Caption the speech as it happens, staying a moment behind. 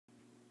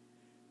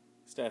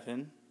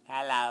Stefan.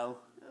 Hello.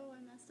 Oh, I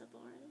messed up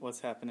already. What's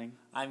happening?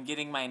 I'm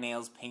getting my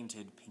nails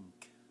painted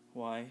pink.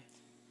 Why?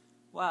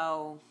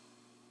 Well,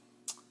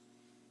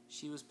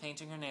 she was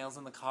painting her nails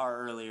in the car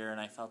earlier and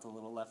I felt a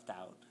little left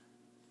out.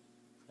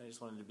 I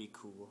just wanted to be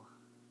cool.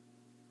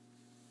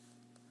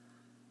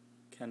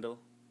 Kendall,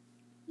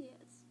 Yes.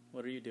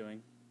 what are you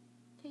doing?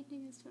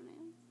 Painting his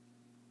toenails.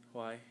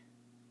 Why?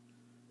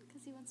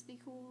 Because he wants to be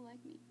cool like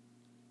me.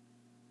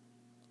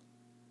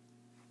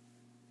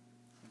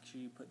 Make sure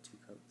you put 2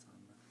 coats on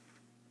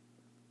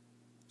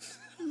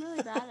them. I'm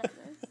really bad at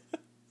this.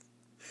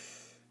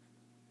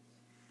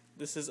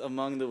 This is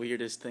among the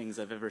weirdest things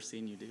I've ever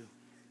seen you do.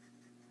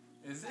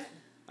 Is it?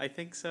 I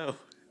think so.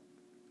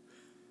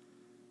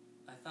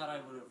 I thought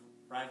I would have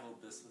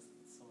rivaled this with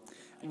someone.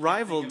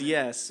 Rivaled,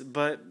 yes,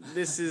 but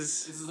this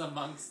is... This is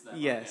amongst them.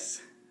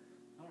 Yes.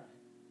 Okay. Alright.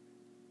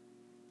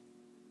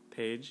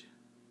 Paige,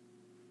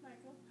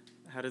 Michael,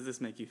 how does this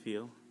make you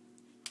feel?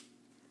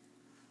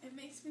 it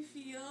makes me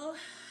feel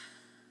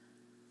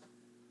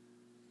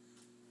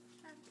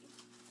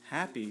happy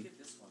Happy?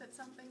 This one. that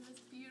something this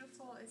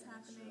beautiful is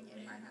happening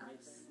in my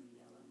house.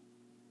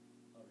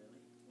 Oh,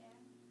 really?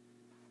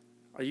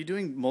 Yeah. Are you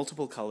doing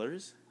multiple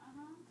colors?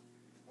 Uh-huh.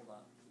 Hold on.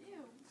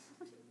 Ew.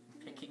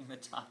 Picking the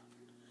top.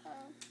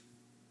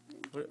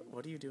 Oh.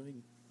 What are you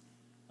doing?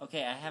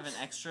 Okay, I have an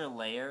extra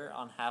layer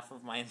on half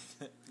of my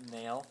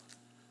nail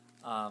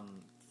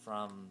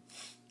from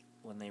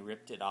when they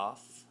ripped it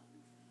off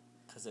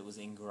because it was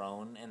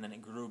ingrown, and then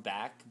it grew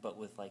back, but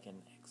with like an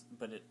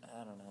I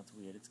don't know, it's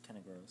weird. It's kind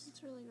of gross.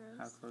 It's really gross.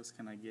 How close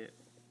can I get?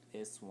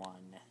 This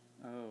one.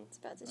 Oh. It's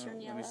about to turn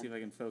Let yellow. me see if I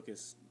can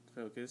focus.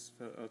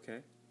 Okay.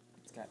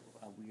 It's got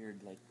a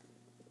weird, like,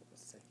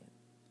 second.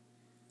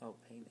 Oh,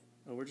 paint it.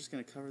 Oh, we're just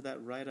going to cover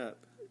that right up.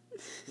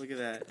 Look at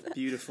that.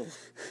 Beautiful.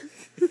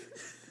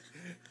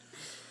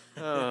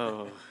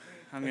 Oh,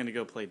 I'm going to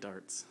go play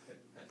darts.